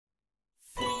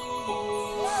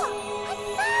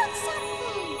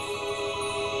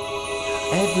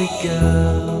Every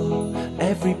girl,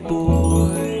 every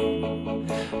boy,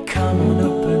 come and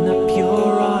open up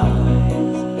your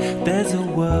eyes. There's a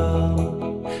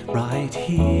world right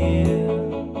here,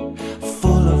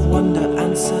 full of wonder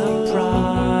and surprise.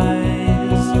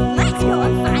 Let's go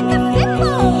and find the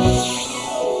Fimbles!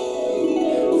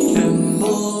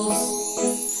 Fimbles,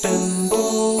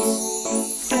 Fimbles,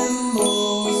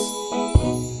 Fimbles.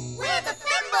 We're the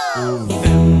Fimbles!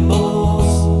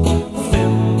 Fimbles,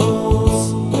 Fimbles,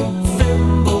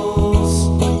 Fimbles.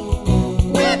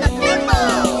 We're the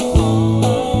Fimbles!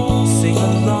 Sing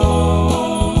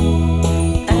along,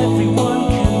 everyone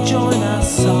can join our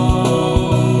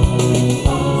song.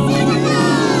 Sing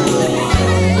along!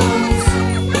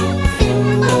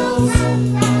 Fimbles!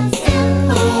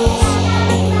 Fimbles!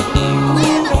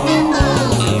 We're the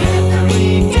Fimbles!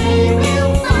 Every day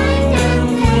we'll find and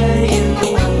play In the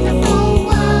wonderful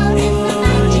world, in the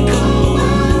magical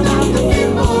world of the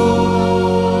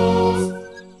Fimbles!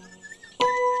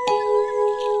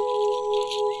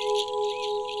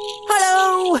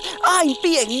 Hello! I'm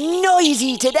being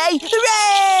noisy today.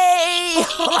 Hooray!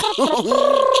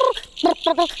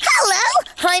 Hello!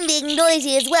 I'm being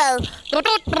noisy as well.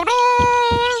 Hiya!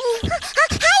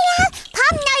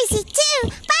 I'm noisy too.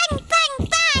 Bang, bang,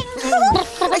 bang!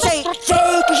 I say,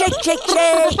 shake, shake, shake,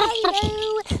 shake. Hello!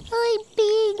 I'm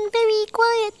being very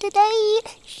quiet today.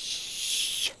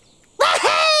 Shh!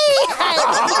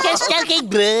 Just joking.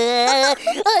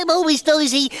 I'm always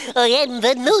noisy. I am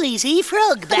the noisy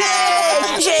frog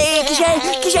band. Shake,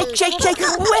 shake, shake, shake, shake.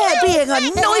 We're being a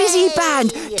noisy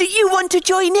band. Do you want to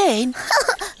join in?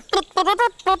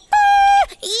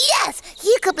 Yes!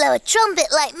 You could blow a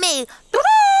trumpet like me.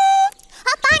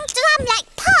 A bang drum like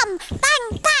Pom.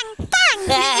 Bang, bang, bang!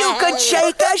 You could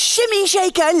shake a shimmy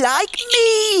shaker like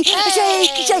me.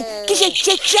 Shake, shake, shake,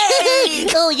 shake,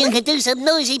 shake. Or you can do some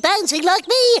noisy bouncing like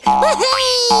me.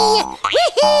 Whee!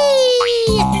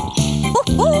 Whee!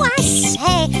 Oh, I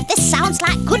say, this sounds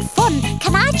like good fun.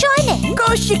 Can I join in? Of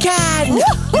course you can.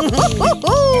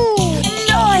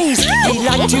 Noise! We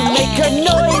like to make a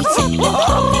noise.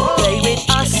 Play with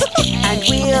us and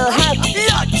we'll have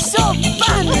lots of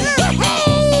fun.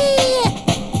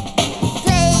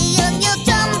 Play on your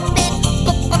trumpet.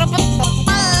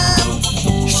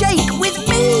 Shake with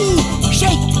me.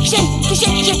 Shake, shake,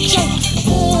 shake, shake, shake.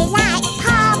 Here like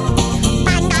Pom.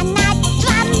 Bang on that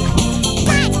drum.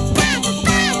 Bang, bang,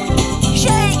 bang.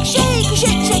 Shake, shake,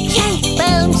 shake, shake, shake.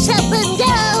 Bounce up and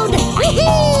down.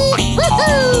 Whee!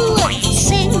 Woohoo!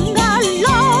 Sing along.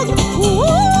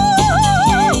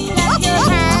 Clap your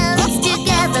hands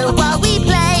together while we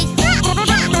play.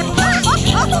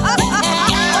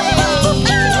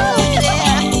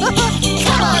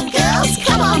 Come on, girls.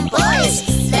 Come on, boys.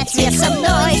 Let's hear some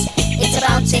noise. It's a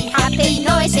bouncy, happy,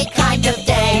 noisy kind of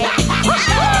day.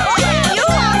 You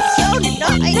are so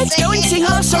noisy. Let's go and sing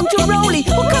our song to Roly.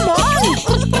 Oh, come on.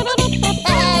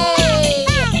 Hey!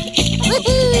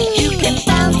 You can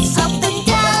bounce up and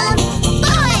down.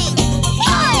 Boing!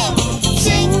 Boing!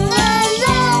 Sing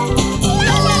along.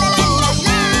 La la la la la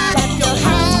la. Clap your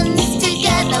hands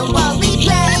together while we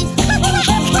play.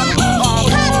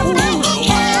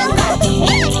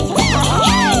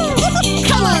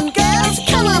 Come on, girls.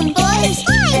 Come on, boys.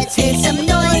 Let's hear some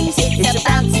noise. It's a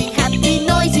bouncy, happy,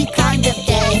 noisy kind of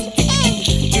day.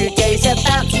 Today's a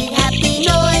bouncy, happy,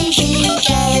 noisy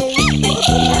day.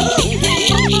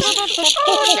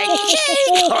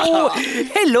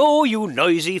 Hello, you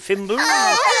noisy Fimble.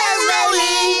 Hello,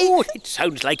 Roly. Oh, it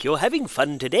sounds like you're having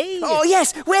fun today. Oh,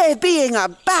 yes, we're being a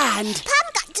band.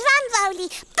 Pom got drum, Roly.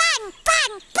 Bang,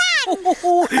 bang, bang.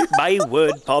 Oh, my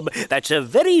word, Pom, that's a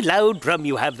very loud drum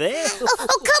you have there. Oh,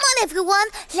 come on, everyone.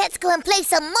 Let's go and play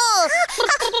some more.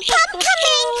 Pom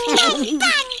coming. Bang,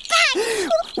 bang, bang.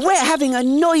 We're having a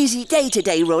noisy day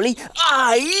today, Roly.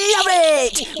 I love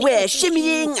it! We're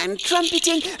shimmying and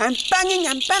trumpeting and banging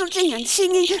and bouncing and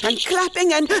singing and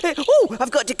clapping and... oh, I've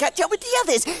got to catch up with the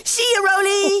others. See you,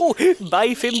 Roly! Oh,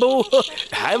 bye, Fimbo.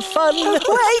 Have fun. Wait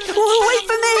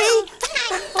for me!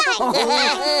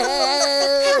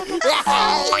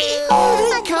 Oh,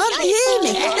 they can't hear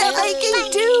me. They're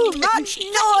making too much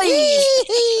noise.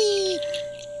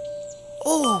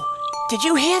 Oh, did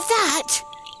you hear that?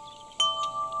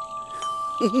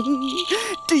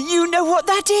 Do you know what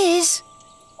that is?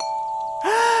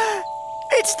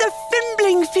 It's the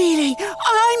fimbling feeling.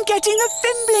 I'm getting the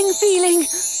fimbling feeling.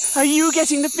 Are you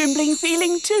getting the fimbling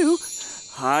feeling too?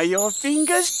 Are your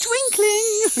fingers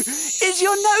twinkling? Is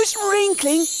your nose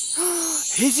wrinkling?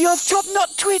 Is your top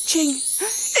knot twitching?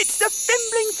 It's the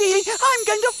fimbling feeling. I'm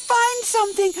going to find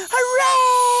something.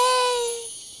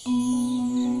 Hooray!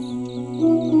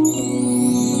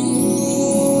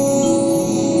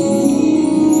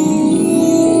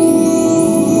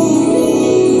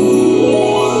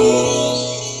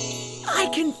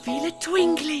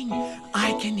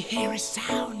 I can hear a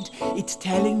sound. It's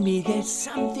telling me there's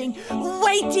something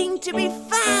waiting to be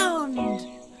found.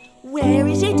 Where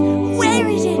is it? Where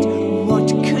is it? What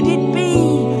could it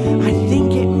be? I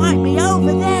think it might be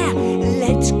over there.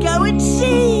 Let's go and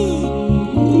see.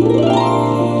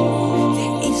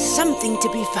 There is something to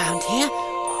be found here.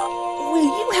 Will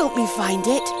you help me find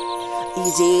it?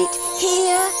 Is it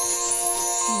here?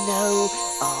 No.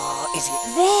 Oh, is it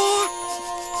there?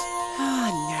 Oh,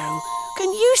 no.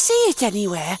 Can you see it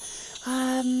anywhere?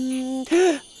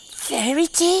 There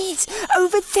it is,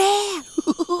 over there.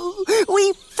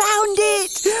 We found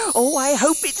it. Oh, I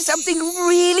hope it's something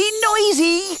really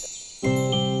noisy.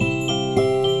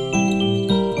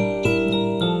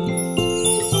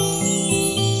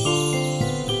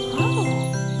 Oh,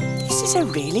 this is a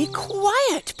really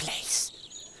quiet place.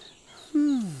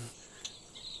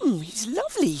 It's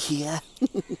lovely here.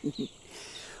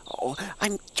 Oh,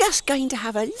 I'm just going to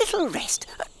have a little rest,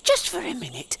 just for a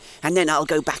minute, and then I'll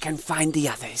go back and find the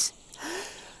others.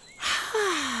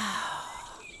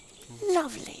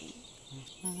 Lovely.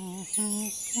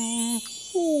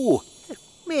 Oh,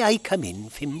 may I come in,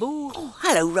 Fimbo? Oh,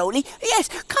 hello, Roly. Yes,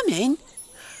 come in.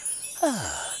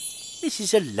 This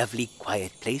is a lovely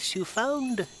quiet place you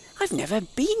found. I've never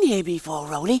been here before,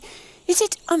 Roly. Is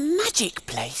it a magic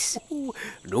place? Oh,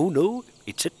 no,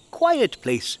 it's a quiet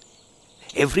place.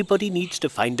 Everybody needs to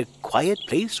find a quiet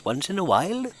place once in a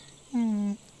while.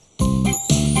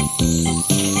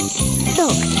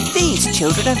 Look, these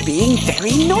children are being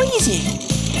very noisy.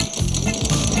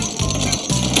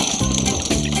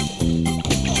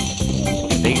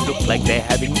 They look like they're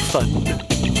having fun.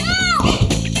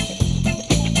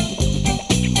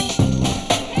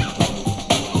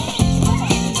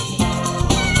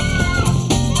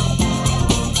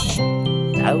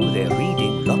 Now they're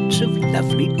reading lots of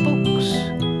lovely books.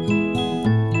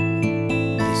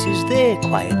 This is their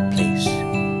quiet place.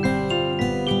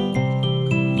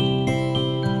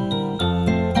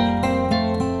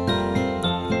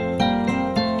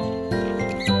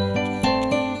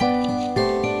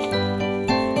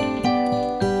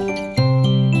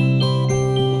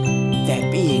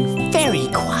 They're being very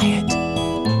quiet.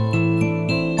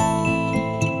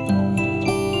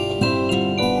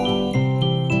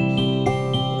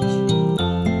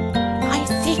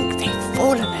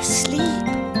 Fallen asleep.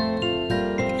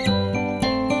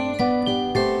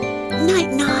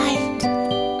 Night, night.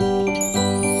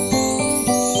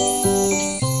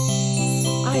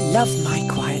 I love my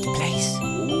quiet place.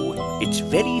 Oh, it's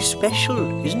very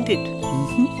special, isn't it?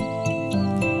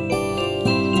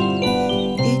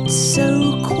 It's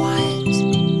so quiet.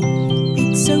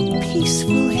 It's so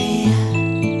peaceful here.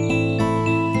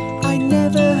 I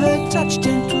never heard such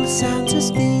gentle sounds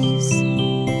as these.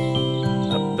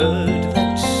 A bird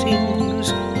that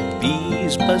sings,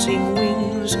 bees buzzing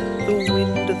wings, the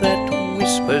wind that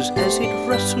whispers as it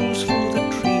rustles through the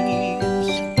trees.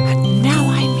 And now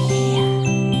I'm here,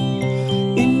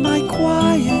 in my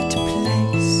quiet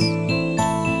place.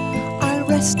 I'll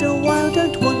rest a while,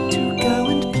 don't want to go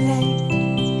and play.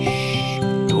 Shh,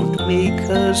 don't make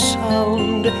a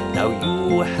sound. Now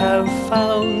you have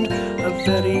found a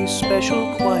very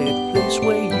special quiet place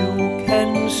where you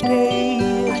can stay.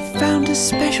 I found a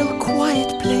special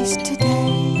quiet place today.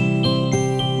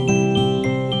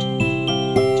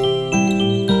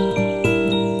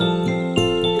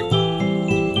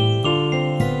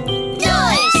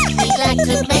 Noise! We'd like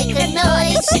to make a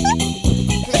noise.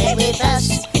 Play with us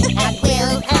and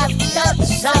we'll have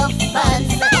lots of fun.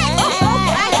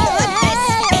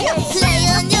 Play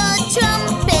on your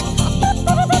trumpet.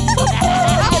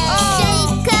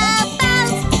 Shake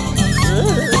about.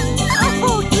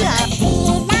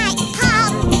 Like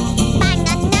Pom. Bang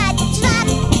on the drum.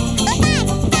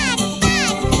 Bang, bang,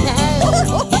 bang.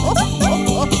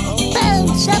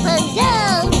 Bounce up and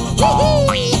down.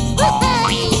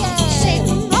 Sing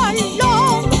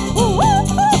along.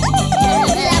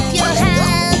 Clap your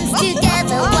hands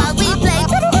together while we play.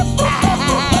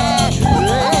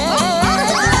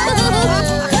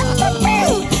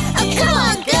 Oh, come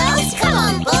on, girls, come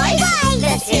on, boys.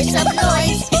 Let's hear some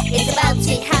noise. It's a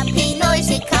bouncy, happy,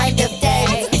 noisy kind of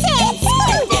day.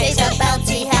 Today's a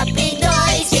bouncy, happy,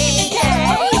 noisy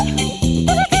day.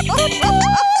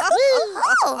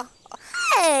 Oh,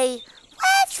 hey,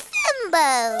 where's Fimbo?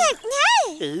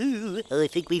 Oh, I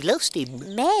think we've lost him.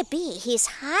 Maybe he's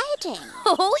hiding.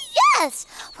 Oh, yes.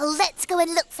 Well, let's go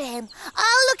and look for him.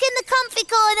 I'll look in the comfy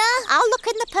corner. I'll look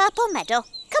in the purple meadow.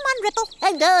 Come on, Ripple.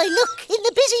 And I look in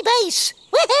the busy base.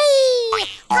 Whee!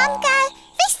 Come go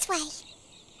this way.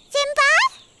 Fimbo?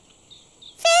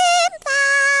 Fimbo!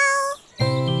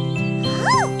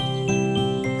 Oh,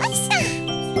 what's that?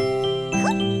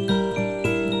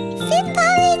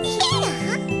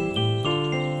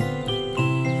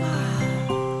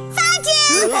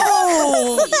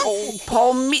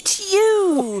 Pom, it's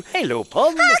you. Hello,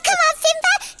 Pom. Oh, come on,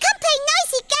 Fimbo. Come play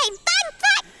noisy game. Bang,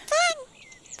 bang, bang,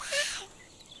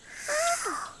 bang.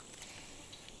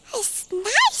 Oh, it's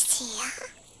nice here.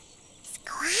 It's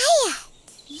quiet.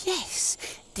 Yes,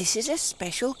 this is a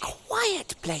special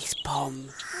quiet place, Pom.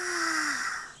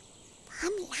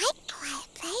 Pom like quiet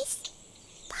place.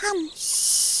 Pom,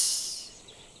 shh.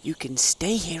 You can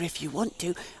stay here if you want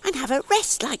to and have a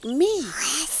rest like me.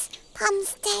 Yes, Pom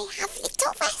stay, have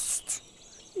little rest.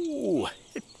 Oh,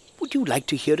 would you like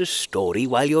to hear a story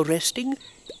while you're resting?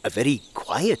 A very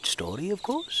quiet story, of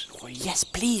course. Oh, yes,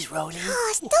 please, Roly.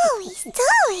 Oh,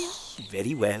 story.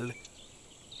 Very well.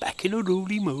 Back in a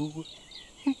Roly Mo.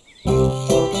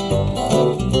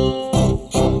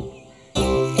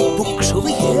 Books over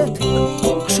here,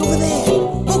 books over there,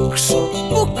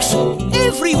 books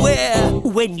everywhere.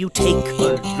 When you take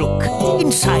a look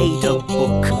inside a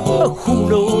book, who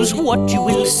knows what you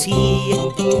will see?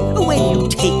 When you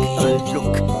take a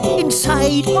look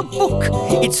inside a book,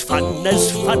 it's fun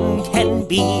as fun can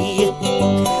be.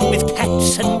 With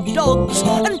cats and dogs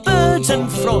and birds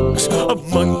and frogs, a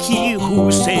monkey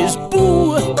who says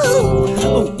boo,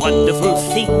 wonderful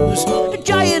things,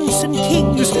 giants and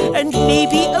kings, and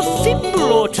maybe a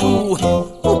Fimble or two.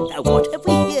 Oh, now what have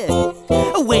we here?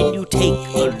 When you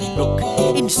take a look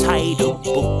inside a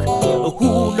book,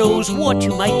 who knows what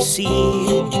you might see?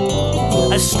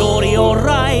 A story or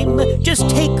rhyme, just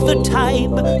take the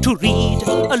time to read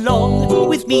along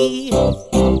with me.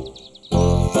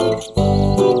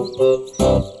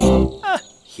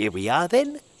 Here we are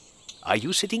then. Are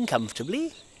you sitting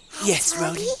comfortably? Yes,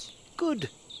 Roly. Good.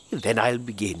 Then I'll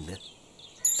begin.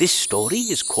 This story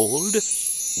is called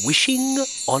Wishing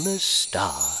on a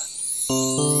Star.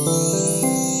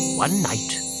 One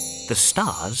night, the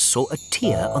stars saw a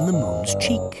tear on the moon's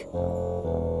cheek.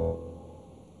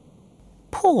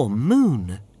 Poor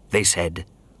moon, they said.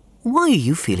 Why are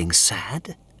you feeling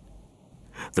sad?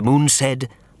 The moon said,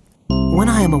 when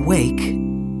I am awake,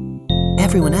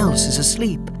 everyone else is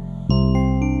asleep.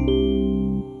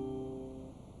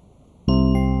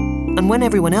 And when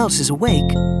everyone else is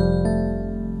awake,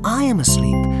 I am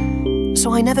asleep,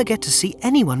 so I never get to see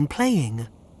anyone playing.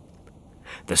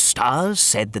 The stars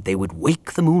said that they would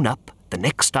wake the moon up the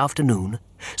next afternoon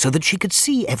so that she could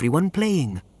see everyone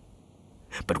playing.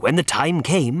 But when the time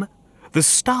came, the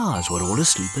stars were all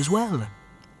asleep as well.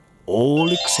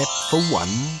 All except for one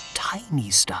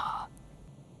tiny star.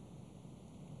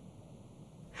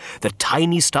 The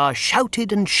tiny star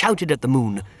shouted and shouted at the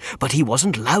moon, but he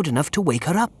wasn't loud enough to wake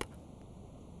her up.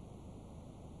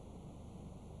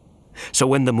 So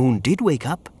when the moon did wake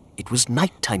up, it was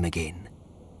night time again.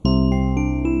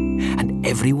 And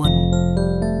everyone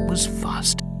was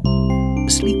fast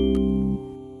asleep.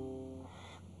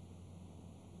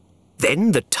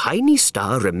 Then the tiny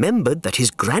star remembered that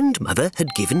his grandmother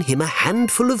had given him a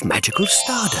handful of magical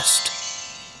stardust.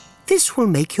 This will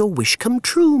make your wish come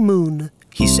true, Moon,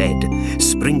 he said,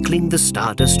 sprinkling the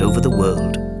stardust over the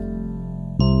world.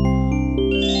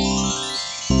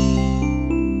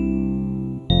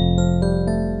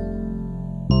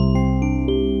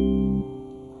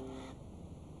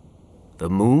 The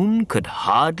moon could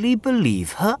hardly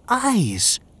believe her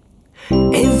eyes.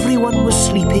 Everyone was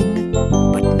sleeping,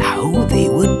 but now they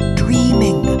were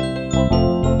dreaming.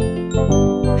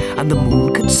 And the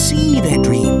moon could see their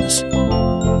dreams.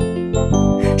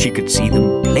 She could see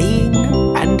them playing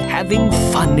and having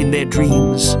fun in their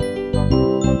dreams.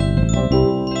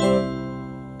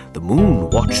 The moon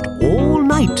watched all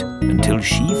night until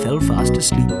she fell fast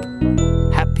asleep,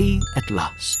 happy at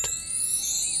last.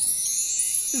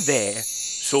 There,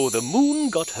 so the moon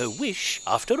got her wish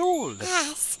after all.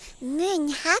 Yes, moon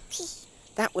happy.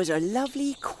 That was a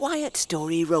lovely, quiet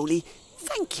story, Roly.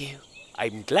 Thank you.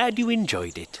 I'm glad you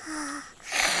enjoyed it.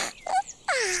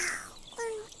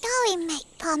 Story make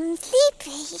Pom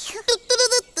sleepy.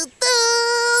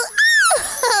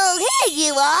 Oh, here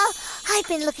you are. I've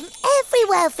been looking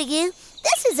everywhere for you.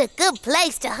 This is a good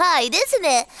place to hide, isn't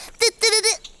it?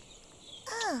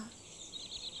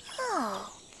 Oh,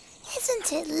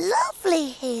 isn't it lovely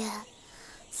here?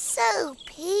 So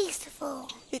peaceful.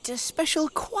 It's a special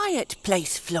quiet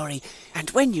place, Florrie. And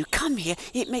when you come here,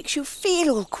 it makes you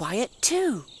feel all quiet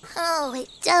too. Oh, it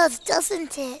does,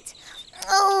 doesn't it?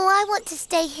 Oh, I want to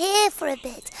stay here for a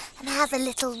bit and have a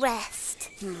little rest.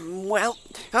 Well,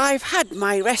 I've had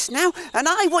my rest now, and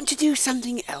I want to do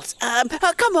something else.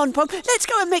 Come on, Pom, let's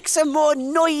go and make some more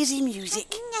noisy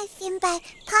music. No, Fimbo.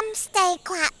 Pom stay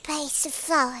quiet place with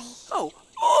Florrie. Oh,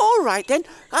 all right then.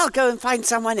 I'll go and find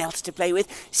someone else to play with.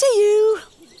 See you.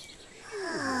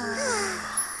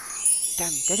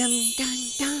 Dum, da, dum, dum,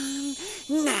 dum.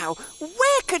 Now,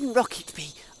 where can Rocket be?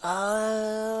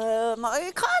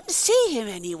 I can't see him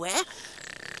anywhere.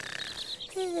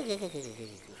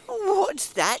 What's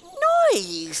that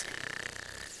noise?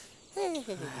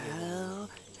 Oh,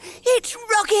 it's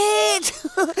Rocket!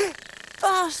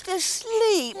 Fast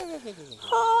asleep.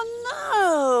 Oh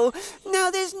no! Now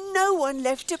there's no one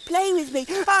left to play with me.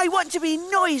 I want to be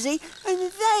noisy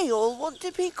and they all want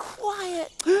to be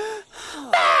quiet.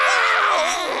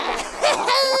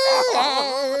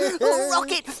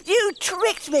 Rocket, you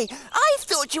tricked me. I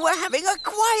thought you were having a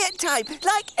quiet time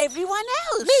like everyone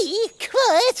else. Me?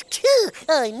 Quiet?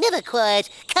 I'm never quiet.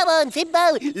 Come on,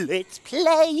 Fimbo. Let's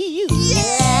play.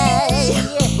 Yay!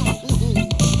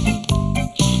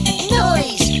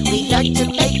 Noise! We like to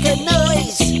make a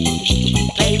noise.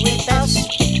 Play with us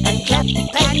and clap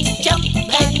and jump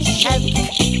and shout.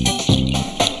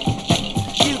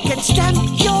 You can stamp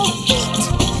your feet.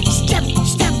 Stamp,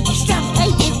 stamp, stamp.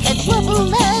 You can wobble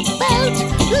about.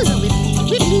 Wibbly,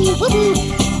 wibbly, wobble.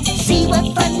 See what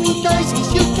funny noises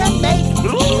you can make.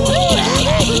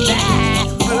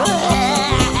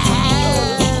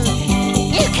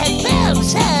 You can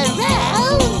bounce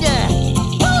around.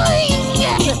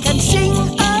 You can sing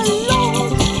along.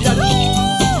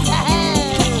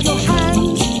 Clap your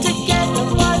hands together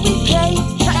while we play.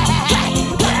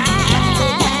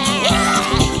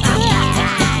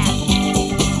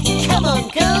 Come on,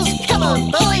 girls, come on,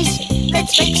 boys.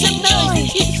 Let's make some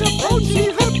noise. It's a bouncy,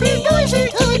 happy, noisy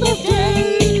time of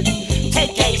day.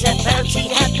 Today's a bouncy,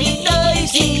 happy,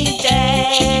 noisy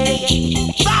day.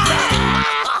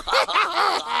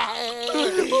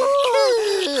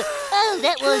 Oh,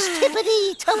 that was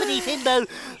tippity-toppity, Fimbo.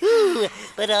 Ooh,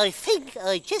 but I think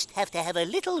I just have to have a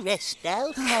little rest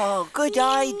now. Oh, good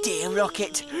idea,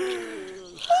 Rocket.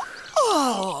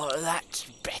 Oh, that's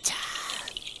better.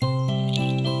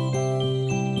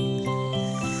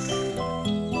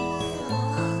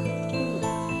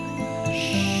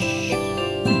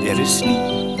 They're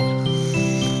asleep.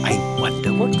 I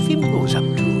wonder what Fimbo's up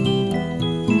to.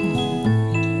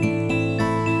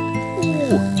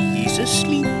 Oh, he's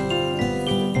asleep.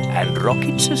 And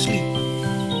Rocket's asleep.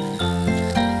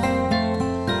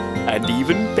 And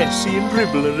even Bessie and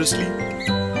Ribble are asleep.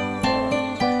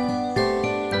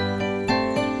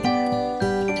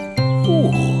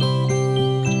 Oh.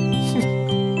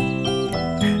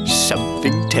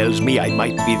 Something tells me I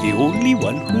might be the only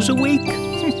one who's awake.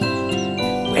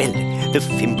 Well, the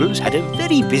Fimbles had a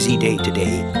very busy day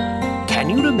today. Can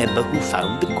you remember who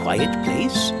found the quiet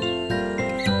place?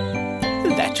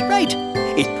 That's right,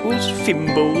 it was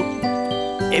Fimbo.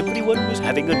 Everyone was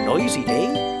having a noisy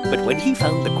day, but when he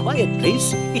found the quiet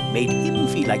place, it made him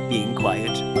feel like being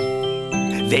quiet.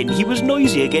 Then he was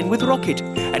noisy again with Rocket,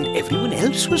 and everyone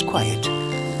else was quiet.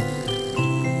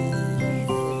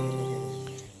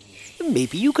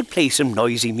 Maybe you could play some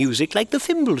noisy music like the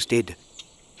Fimbles did.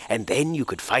 And then you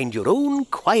could find your own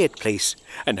quiet place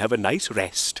and have a nice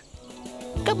rest.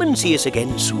 Come and see us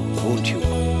again soon, won't you?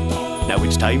 Now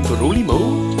it's time for Roly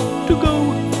Mo to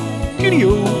go.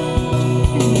 Cheerio! Look,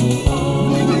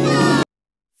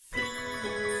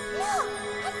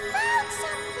 I found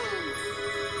something.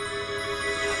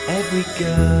 Every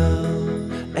girl,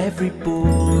 every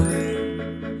boy,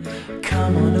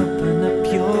 come on, open up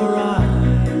your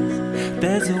eyes.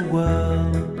 There's a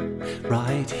world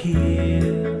right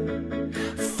here,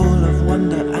 full of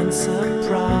wonder and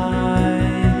surprise.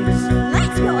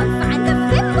 Let's go and find the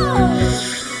Fimbles.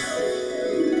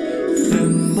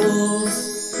 Fimbles,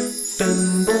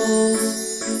 Fimbles,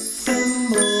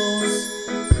 Fimbles.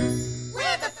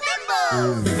 We're the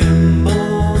Fimbles.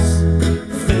 Fimbles,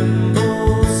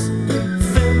 Fimbles,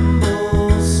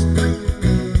 Fimbles.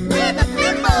 We're the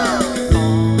Fimbles.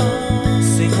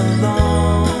 Sing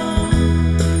along,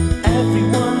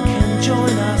 everyone can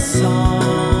join our song.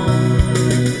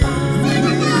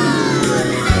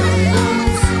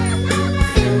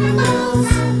 Fimbles,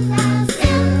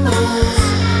 Fimbles,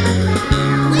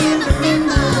 We're the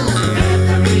Fimbles.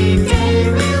 every day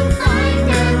we'll find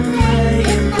and play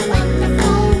in the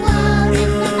Wonderful world,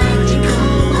 in the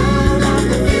magical world of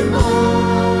the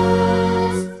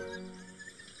Fimbles.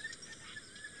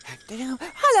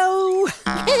 Hello.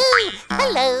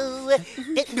 Hello.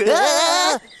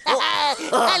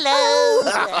 Hello.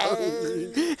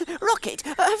 Rocket,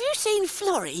 have you seen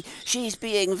Florrie? She's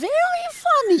being very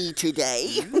funny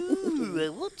today.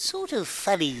 Ooh, what sort of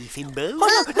funny, Fimbo?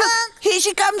 Oh, look, here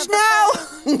she comes now.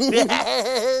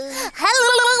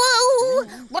 Hello.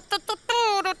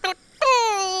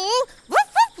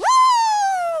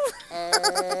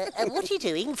 What are you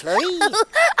doing, Florrie?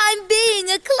 I'm being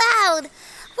a cloud.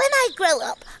 When I grow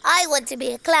up, I want to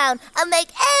be a clown and make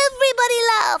everybody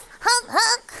laugh. Honk,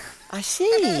 honk. I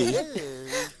see.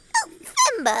 Oh,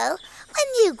 Fimbo, when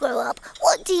you grow up,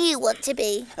 what do you want to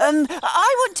be?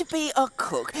 I want to be a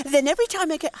cook. Then every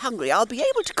time I get hungry, I'll be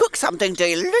able to cook something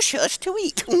delicious to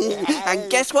eat. And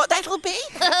guess what that'll be?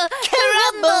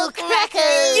 Crumble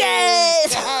crackers!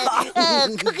 Yes!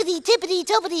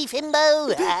 Cookity-tippity-toppity,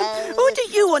 Fimbo. What do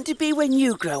you want to be when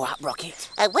you grow up, Rocket?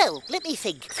 Well, let me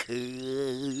think.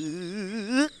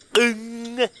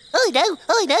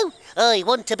 I know. I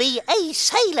want to be a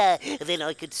sailor. Then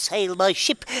I could sail my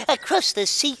ship across the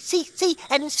sea,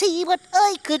 and see what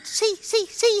I could see.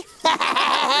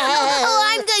 Oh,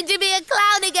 I'm going to be a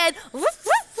clown again.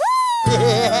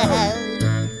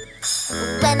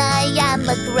 When I am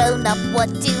a grown-up, what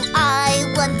do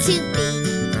I want to be?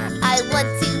 I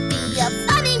want to be a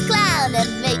funny clown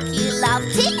and make you laugh,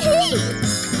 tee-hee.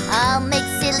 I'll make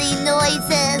silly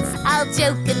noises, I'll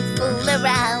joke and fool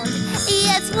around.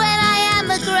 Yes, when I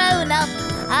am a grown-up,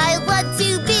 I want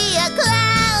to be a clown.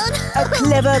 A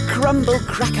clever crumble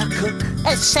cracker cook.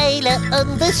 A sailor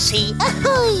on the sea,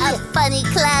 ahoy! A funny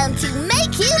clown to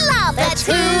make you laugh. That's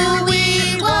who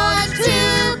we want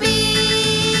to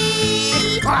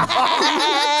be.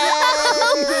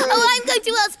 Oh, I'm going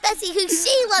to ask Bessie who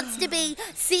she wants to be.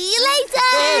 See you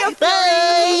later.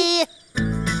 Bye!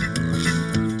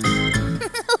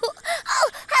 Oh,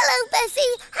 hello,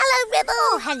 Bessie. Hello, Ribble.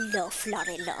 Oh, hello,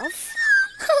 Florrie, love.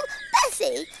 Oh,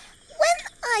 Bessie, when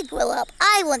I grow up,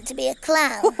 I want to be a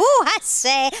clown. Oh, I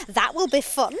say, that will be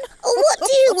fun. What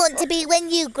do you want to be when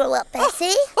you grow up,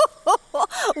 Bessie?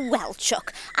 Well,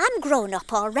 Chuck, I'm grown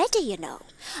up already, you know.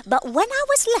 But when I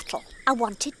was little, I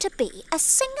wanted to be a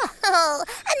singer. Oh,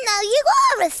 and now you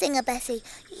are a singer, Bessie.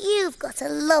 You've got a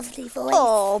lovely voice.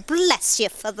 Oh, bless you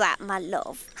for that, my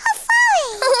love.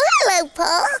 Oh, hello,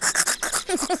 Pom.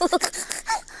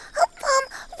 Oh, Pom,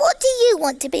 what do you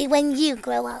want to be when you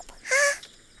grow up?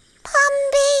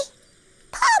 Pomby?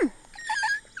 Pom!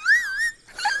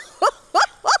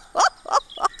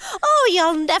 Oh,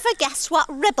 you'll never guess what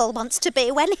Ribble wants to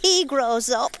be when he grows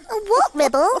up. What,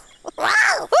 Ribble?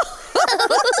 Wow!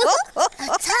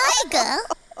 A tiger?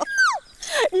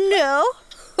 No.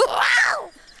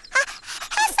 Wow!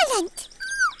 Excellent!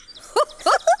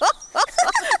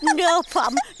 No,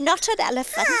 Pom, not an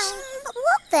elephant.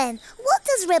 What then? What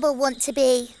does Ribble want to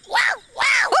be? Wow!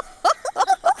 Wow!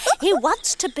 He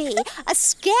wants to be a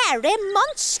scary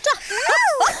monster.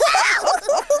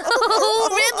 Oh,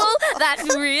 Ribble,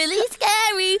 that's really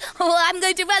scary. Oh, I'm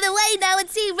going to run away now and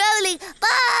see Roly.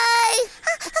 Bye!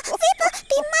 Ribble,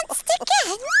 be monster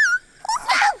again?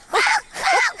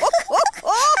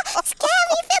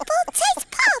 Scary Ribble, chase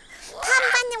Pom. Pom,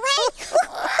 run away.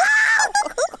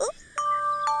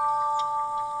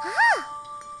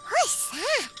 What's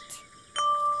that?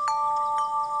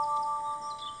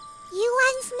 You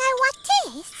ones know what it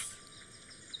is?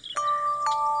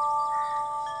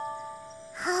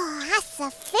 Oh, that's a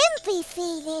Fimby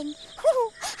feeling.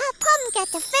 Pom get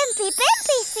a Fimby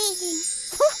Bimby feeling.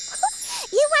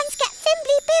 You ones get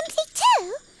Fimbly Bimbly too?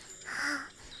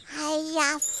 Are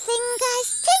your fingers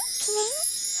tinkling?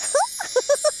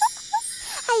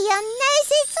 Are your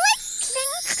noses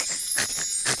twinkling?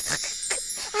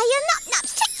 Are your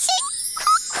nop-nops twitching?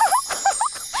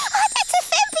 Oh, that's a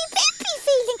Fimby Bimby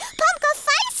feeling. Pom, go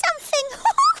find something.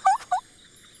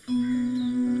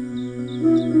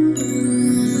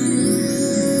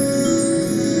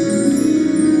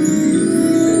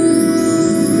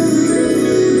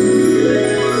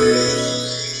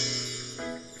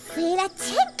 Feel a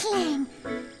tinkling.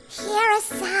 Hear a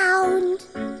sound.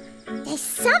 There's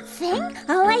something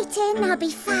awaiting to be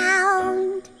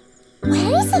found.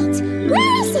 Where is it?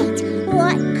 Where is it?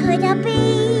 What could it be?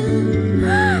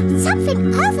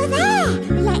 Something over there.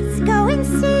 Let's go and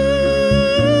see.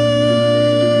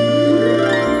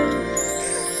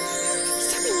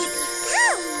 Something to be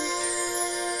found.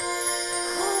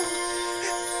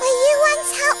 Will you once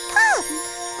help Pom?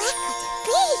 Where could it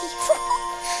be? Is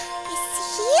it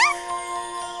here?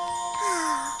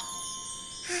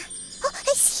 Oh,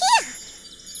 it's here.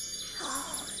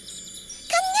 Oh,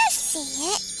 can you see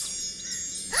it?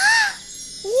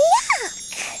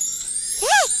 Look!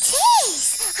 There it is!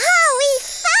 Oh, we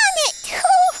found it!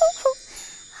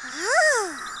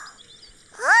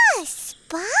 Oh,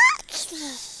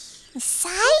 sparkly.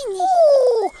 Shiny.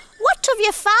 Oh, what have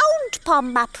you found,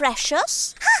 Pom, my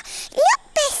precious? Look,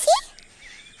 Bessie.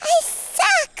 A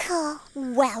circle.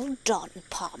 Well done,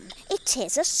 Pom. It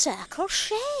is a circle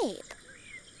shape.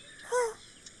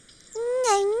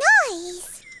 No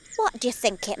noise. What do you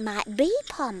think it might be,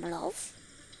 Pom, love?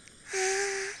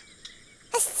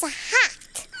 It's a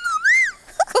hat.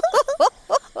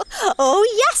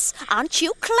 Aren't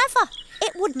you clever?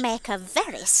 It would make a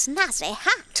very snazzy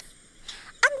hat.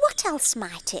 And what else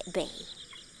might it be?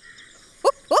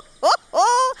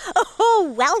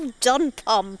 Oh, well done,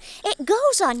 Pom. It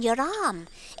goes on your arm.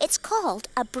 It's called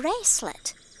a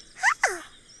bracelet. Oh,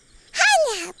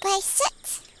 hello,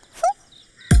 Bracelet.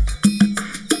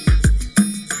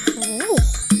 Ooh,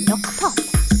 look, Pom.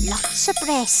 Lots of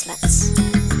bracelets.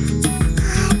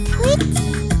 How pretty.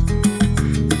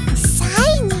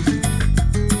 Shiny.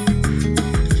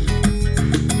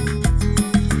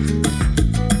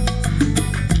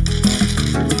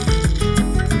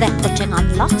 They're putting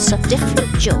on lots of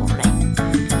different jewellery.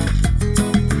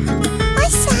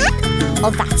 What's that? Oh,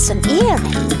 that's an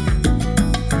earring.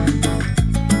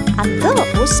 And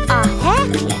those are hair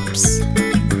clips.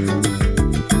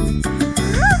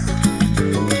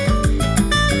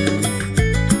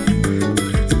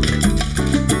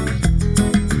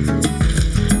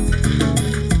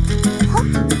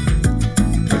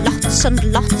 Lots and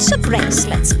lots of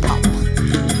bracelets, Pom.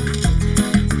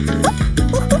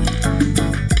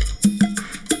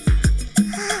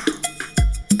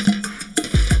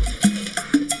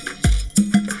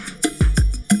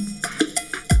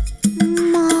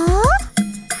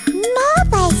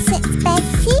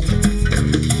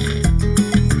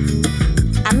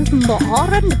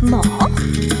 More and more.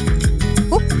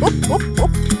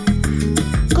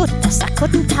 Goodness, I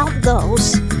couldn't count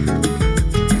those. Oh,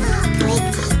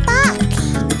 pretty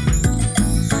sparkly.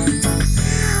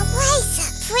 Oh,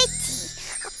 Bracelet, pretty.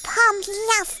 Oh, Pom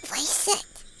loves Bracelet.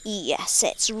 Yes,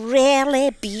 it's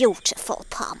really beautiful,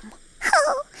 Pom.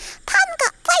 Oh, Pom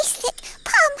got Bracelet.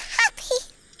 Pom happy.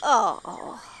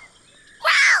 Oh.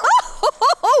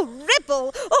 Oh,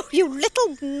 Ribble! Oh, you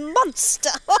little monster!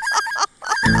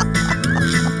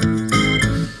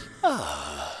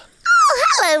 Oh,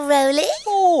 hello, Roly.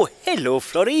 Oh, hello,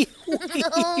 Florrie.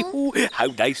 How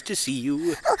nice to see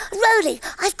you. Oh, Roly,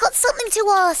 I've got something to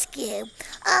ask you.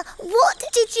 What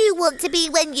did you want to be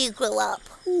when you grew up?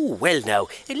 Oh, well now,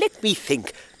 let me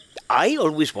think. I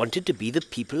always wanted to be the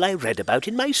people I read about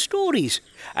in my stories.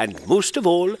 And most of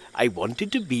all, I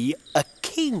wanted to be a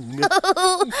king.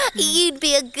 Oh, you'd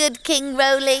be a good king,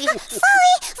 Roly.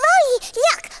 Roly,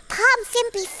 look, Pom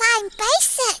Fimble fine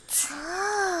bracelet.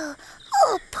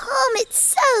 Oh, Pom,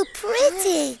 it's so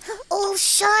pretty. All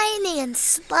shiny and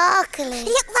sparkly.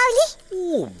 Look, Roly.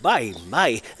 Oh,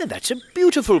 my, that's a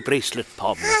beautiful bracelet,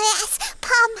 Pom. Oh, yes,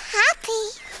 Pom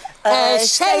happy. A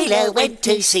sailor went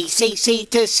to sea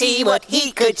to see what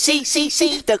he could see.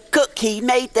 The cook he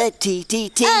made the tea.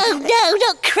 Oh no,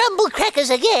 not crumble crackers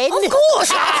again! Of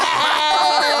course!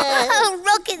 Oh,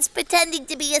 Rocket's pretending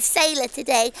to be a sailor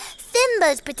today.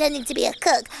 Fimbo's pretending to be a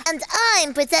cook, and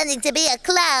I'm pretending to be a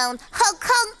clown. Honk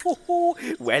honk! Oh,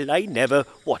 well, I never.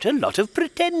 What a lot of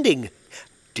pretending.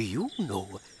 Do you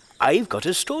know, I've got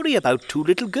a story about two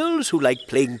little girls who like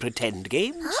playing pretend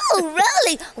games. Oh,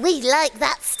 really? We like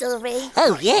that story.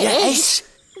 Oh, yes.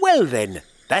 Well then,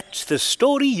 that's the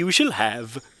story you shall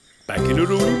have. Back in a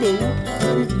Roly Mo.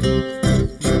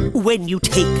 When you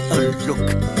take a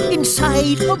look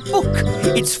inside a book,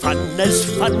 it's fun as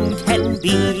fun can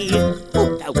be.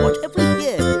 Oh, now what have we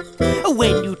here?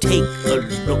 When you take a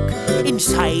look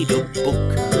inside a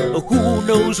book, who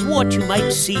knows what you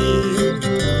might see?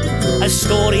 A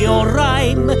story or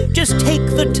rhyme, just take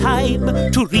the time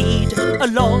to read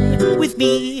along with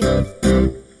me.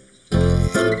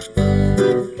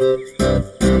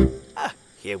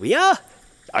 Here we are.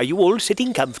 Are you all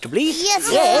sitting comfortably? Yes,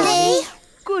 Roly.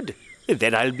 Good.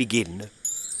 Then I'll begin.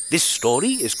 This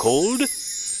story is called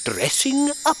Dressing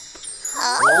Up.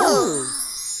 Oh.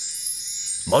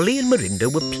 Molly and Mirinda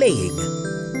were playing.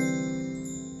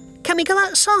 Can we go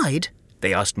outside?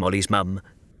 They asked Molly's mum.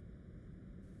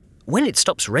 When it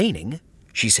stops raining,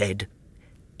 she said,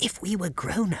 if we were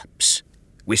grown-ups,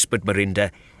 whispered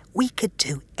Mirinda, we could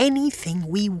do anything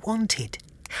we wanted.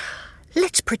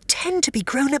 Let's pretend to be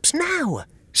grown-ups now,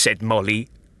 said Molly.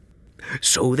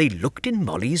 So they looked in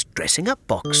Molly's dressing-up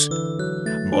box.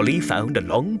 Molly found a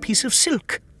long piece of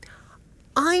silk.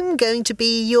 I'm going to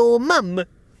be your mum,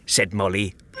 said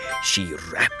Molly. She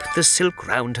wrapped the silk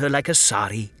round her like a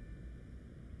sari.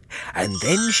 And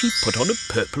then she put on a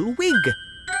purple wig.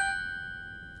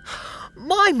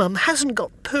 My mum hasn't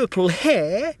got purple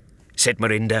hair, said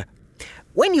Mirinda.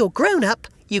 When you're grown up,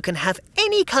 you can have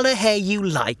any colour hair you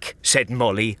like, said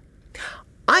Molly.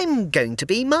 I'm going to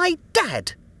be my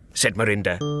dad, said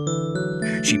Mirinda.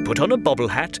 She put on a bobble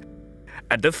hat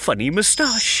and a funny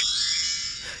moustache.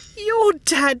 Your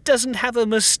dad doesn't have a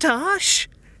moustache,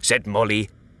 said Molly.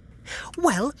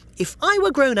 Well, if I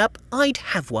were grown up, I'd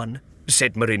have one,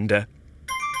 said Mirinda.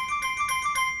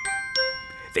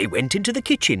 They went into the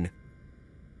kitchen.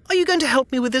 Are you going to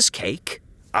help me with this cake?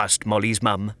 Asked Molly's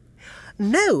mum.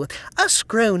 No, us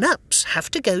grown-ups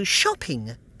have to go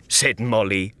shopping, said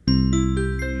Molly.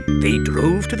 They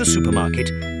drove to the supermarket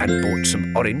and bought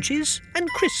some oranges and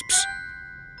crisps.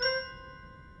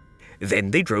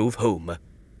 Then they drove home.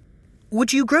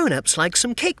 Would you grown-ups like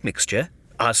some cake mixture?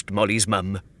 Asked Molly's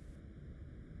mum.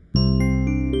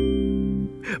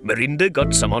 Mirinda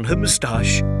got some on her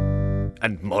moustache,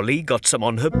 and Molly got some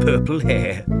on her purple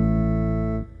hair.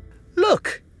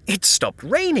 Look, it stopped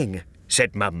raining,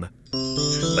 said Mum.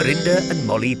 Mirinda and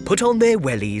Molly put on their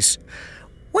wellies.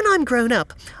 When I'm grown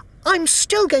up, I'm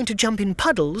still going to jump in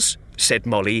puddles, said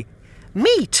Molly.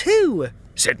 Me too,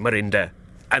 said Mirinda.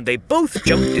 And they both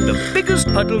jumped in the biggest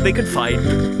puddle they could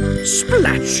find.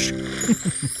 Splash!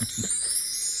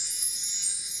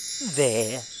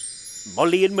 There.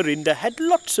 Molly and Mirinda had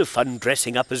lots of fun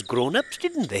dressing up as grown-ups,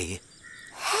 didn't they?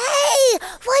 Hey,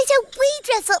 why don't we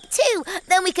dress up too?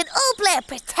 Then we can all play a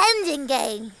pretending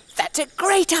game. That's a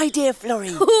great idea, Florrie.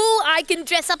 Ooh, I can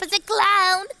dress up as a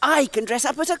clown. I can dress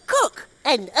up as a cook.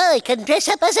 And I can dress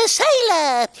up as a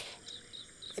sailor.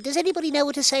 Does anybody know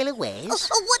what a sailor wears?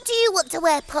 Oh, what do you want to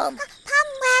wear, Pom? Pom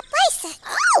wear bracelet.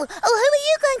 Oh, who are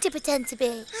you going to pretend to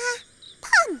be?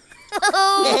 Pom.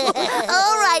 Oh,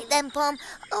 all right then, Pom.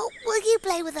 Oh, will you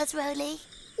play with us, Roly?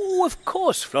 Oh, of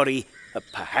course, Florrie.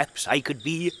 Perhaps I could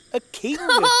be a king.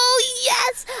 Oh,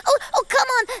 yes! Oh, come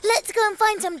on, let's go and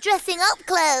find some dressing up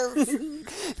clothes.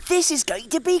 This is going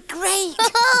to be great.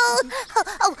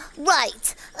 Oh,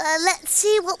 right. Let's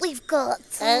see what we've got.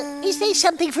 Is there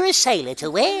something for a sailor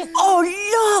to wear? Oh,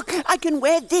 look! I can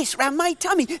wear this round my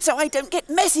tummy so I don't get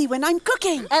messy when I'm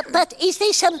cooking. But is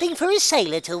there something for a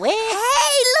sailor to wear?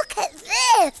 Hey, look at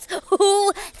this!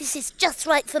 Ooh, this is just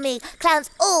right for me. Clowns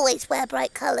always wear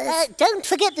bright colours. Don't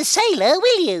forget the sailor,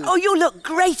 will you? Oh, you look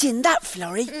great in that,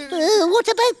 Florrie. What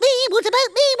about me? What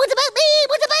about me? What about me?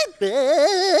 What about...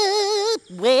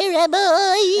 where am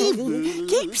I?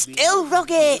 Keep still,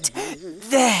 Rocket.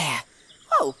 There.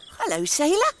 Oh, hello,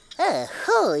 sailor.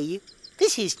 Ahoy.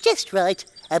 This is just right.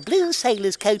 A blue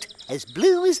sailor's coat, as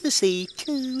blue as the sea,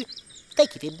 too.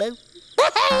 Thank you, Fimbo.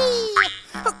 Hey!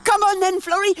 Oh, come on then,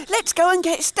 Florrie. Let's go and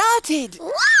get started.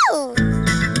 Wow!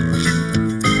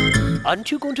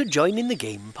 Aren't you going to join in the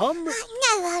game, Pom? No,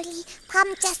 Roly.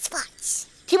 Pom just watch.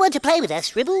 Do you want to play with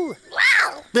us, Ribble?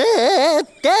 Wow!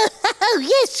 Oh,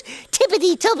 yes!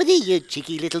 Tippity-toppity, you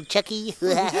cheeky little Chucky.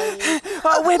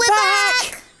 Oh, we're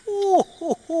back.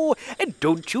 Oh, and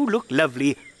don't you look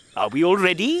lovely? Are we all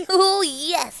ready? Oh,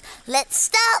 yes. Let's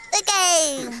start the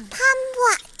game. Pom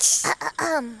watch.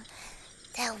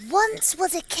 There once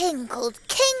was a king called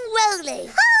King Roly.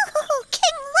 Oh,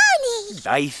 King Roly.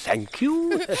 I thank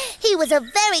you. He was a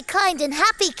very kind and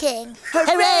happy king.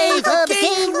 Hooray for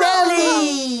King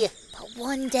Roly! But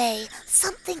one day,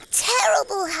 something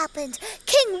terrible happened.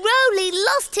 King Roly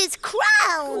lost his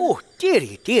crown. Oh,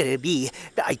 dearie me.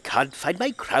 I can't find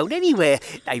my crown anywhere.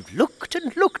 I've looked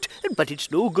and looked, but it's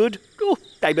no good. Oh,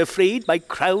 I'm afraid my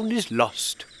crown is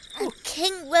lost. And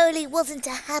King Roly wasn't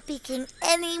a happy king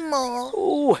anymore.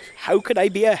 Oh, how can I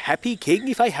be a happy king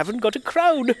if I haven't got a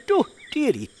crown? Oh,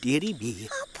 dearie me.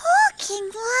 Oh, poor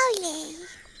King Roly.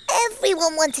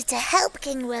 Everyone wanted to help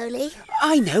King Roly.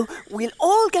 I know. We'll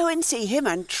all go and see him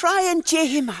and try and cheer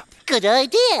him up. Good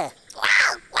idea.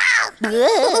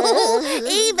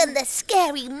 Even the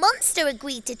scary monster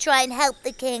agreed to try and help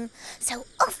the king. So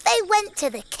off they went to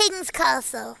the king's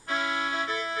castle.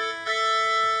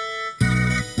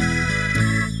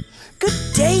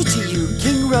 Good day to you,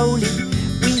 King Roly.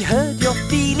 We heard you're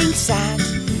feeling sad.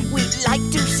 We'd like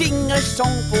to sing a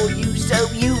song for you so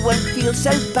you won't feel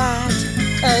so bad.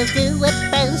 I'll do a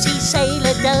bouncy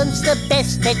sailor dance, the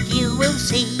best that you will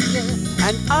see.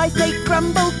 And I've made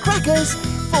crumble crackers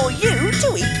for you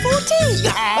to eat for tea.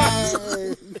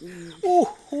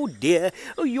 Oh dear.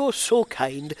 Oh, you're so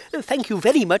kind. Thank you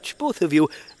very much, both of you.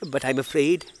 But I'm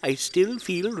afraid I still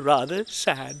feel rather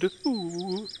sad.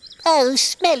 Ooh. Oh,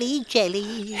 smelly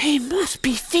jelly. He must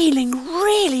be feeling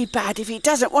really bad if he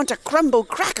doesn't want a crumble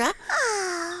cracker.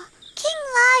 Oh, King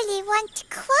Roly wants a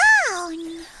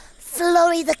crown.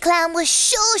 Florrie the clown was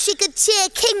sure she could cheer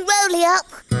King Roly up.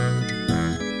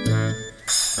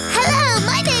 Hello,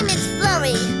 my name is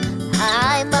Florrie.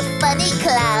 I'm a funny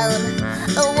clown.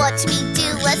 Watch me do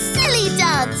a silly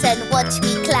dance and watch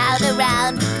me clown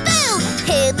around. Boo!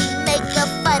 Hear me make a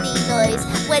funny noise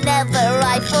whenever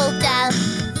I fall down.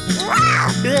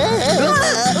 I'm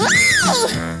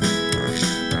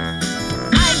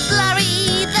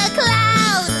Florrie the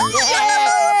clown.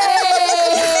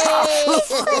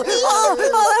 Oh,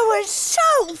 that was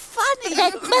so funny.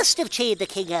 That must have cheered the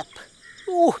king up.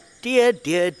 Oh, dear,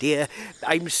 dear, dear.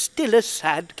 I'm still a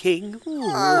sad king. Ooh.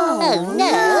 Oh,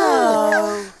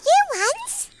 no. You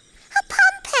once? A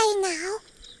Pompey now.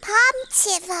 Pom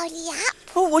Roly up.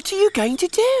 Oh, what are you going to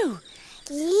do?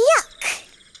 Look.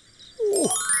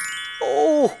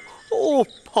 Oh,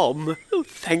 Pom. Oh,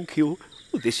 thank you.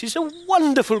 Oh, this is a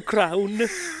wonderful crown.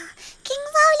 King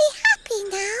Roly happy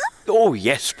now? Oh,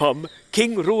 yes, Pom.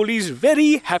 King Roly's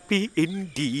very happy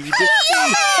indeed.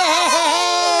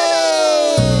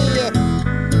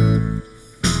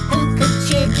 Who could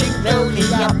cheer King Roly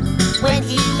up when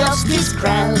he lost his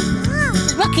crown?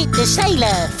 Rocket the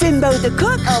sailor, Fimbo the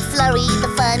cook? Or Florrie the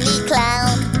funny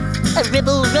clown? a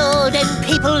ribble roared and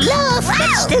people laughed, but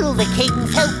still the king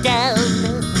felt down.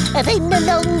 Then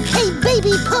along came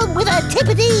Baby Pom with a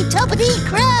tippity-toppity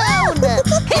crown.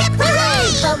 Hip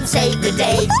hooray! Pom saved the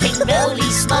day, King Roly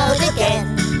smiled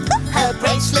again. Her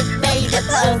bracelet made a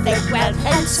perfect round,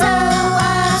 and so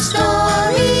our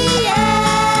story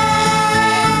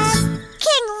ends.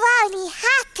 King Roly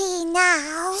happy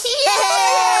now.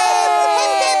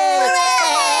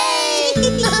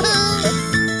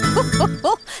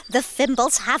 The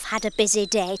Fimbles have had a busy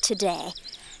day today.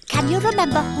 Can you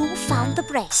remember who found the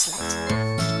bracelet?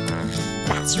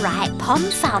 That's right, Pom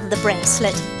found the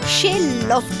bracelet. She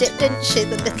loved it, didn't she,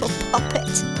 the little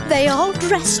puppet? They all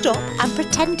dressed up and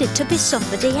pretended to be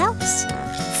somebody else.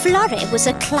 Florrie was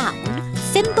a clown,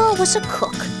 Fimbo was a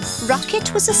cook,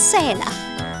 Rocket was a sailor,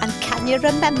 and can you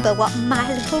remember what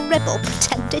my little Ribble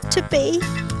pretended to be?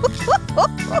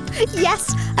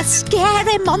 Yes, a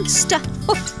scary monster.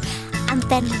 And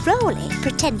then Roly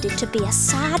pretended to be a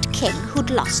sad king who'd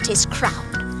lost his crown,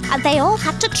 and they all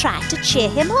had to try to cheer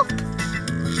him up.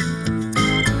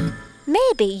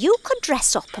 Maybe you could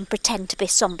dress up and pretend to be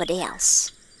somebody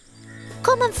else.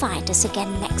 Come and find us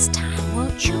again next time,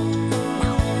 won't you?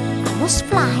 Now, I must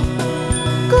fly.